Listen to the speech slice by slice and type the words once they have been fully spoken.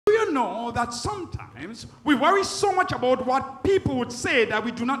you know that sometimes we worry so much about what people would say that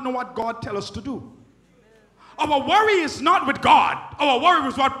we do not know what God tells us to do? Our worry is not with God. Our worry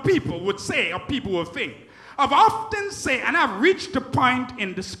is what people would say or people will think. I've often said, and I've reached a point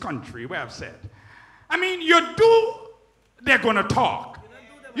in this country where I've said, I mean, you do, they're going to talk.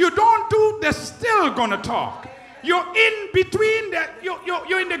 You don't do, they're still going to talk. You're in between,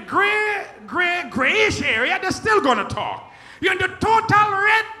 you're in the grayish area, they're still going to talk. You're in the total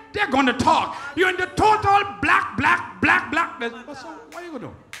red, they're going to talk. You're in the total black. So what are you going to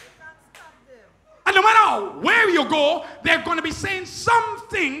do? And no matter where you go, they're going to be saying some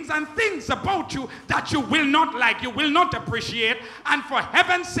things and things about you that you will not like, you will not appreciate. And for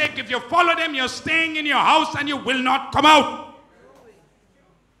heaven's sake, if you follow them, you're staying in your house and you will not come out.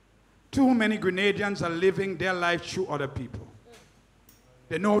 Too many Grenadians are living their life through other people.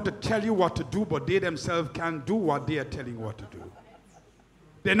 They know how to tell you what to do, but they themselves can't do what they are telling you what to do.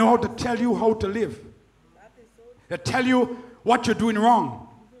 They know how to tell you how to live. They tell you what you're doing wrong.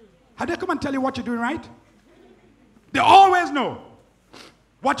 Have they come and tell you what you're doing right? They always know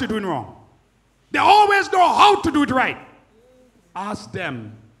what you're doing wrong. They always know how to do it right. Ask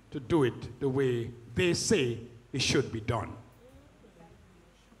them to do it the way they say it should be done.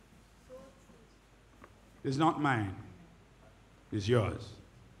 It's not mine. It's yours.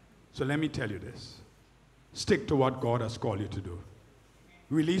 So let me tell you this. Stick to what God has called you to do.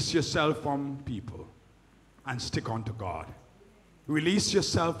 Release yourself from people and stick on to God. Release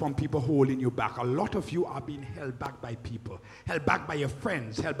yourself from people holding you back. A lot of you are being held back by people. Held back by your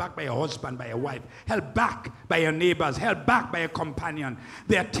friends. Held back by your husband, by your wife. Held back by your neighbors. Held back by a companion.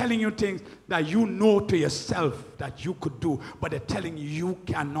 They are telling you things that you know to yourself that you could do, but they're telling you you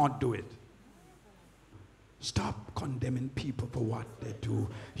cannot do it. Stop condemning people for what they do.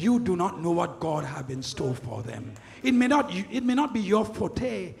 You do not know what God has in store for them. It may not be your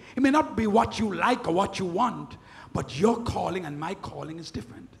forte. It may not be what you like or what you want. But your calling and my calling is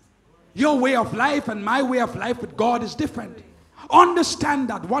different. Your way of life and my way of life with God is different. Understand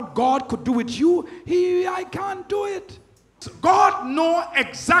that what God could do with you, I can't do it. God knows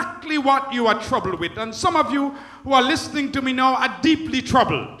exactly what you are troubled with. And some of you who are listening to me now are deeply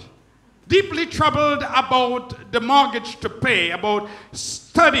troubled. Deeply troubled about the mortgage to pay, about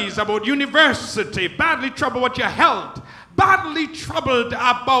studies, about university, badly troubled with your health, badly troubled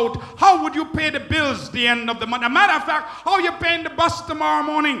about how would you pay the bills at the end of the month. As a matter of fact, how you're paying the bus tomorrow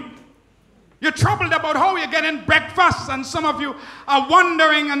morning. You're troubled about how you're getting breakfast, and some of you are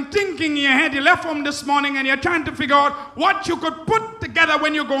wondering and thinking in your head, you left home this morning and you're trying to figure out what you could put together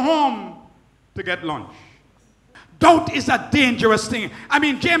when you go home to get lunch. Doubt is a dangerous thing. I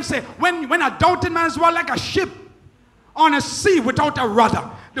mean, James said, when a doubting man is well like a ship on a sea without a rudder.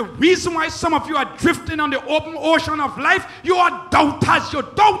 The reason why some of you are drifting on the open ocean of life, you are doubters. You're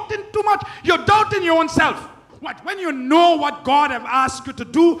doubting too much. You're doubting your own self. When you know what God has asked you to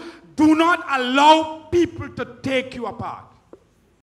do, do not allow people to take you apart.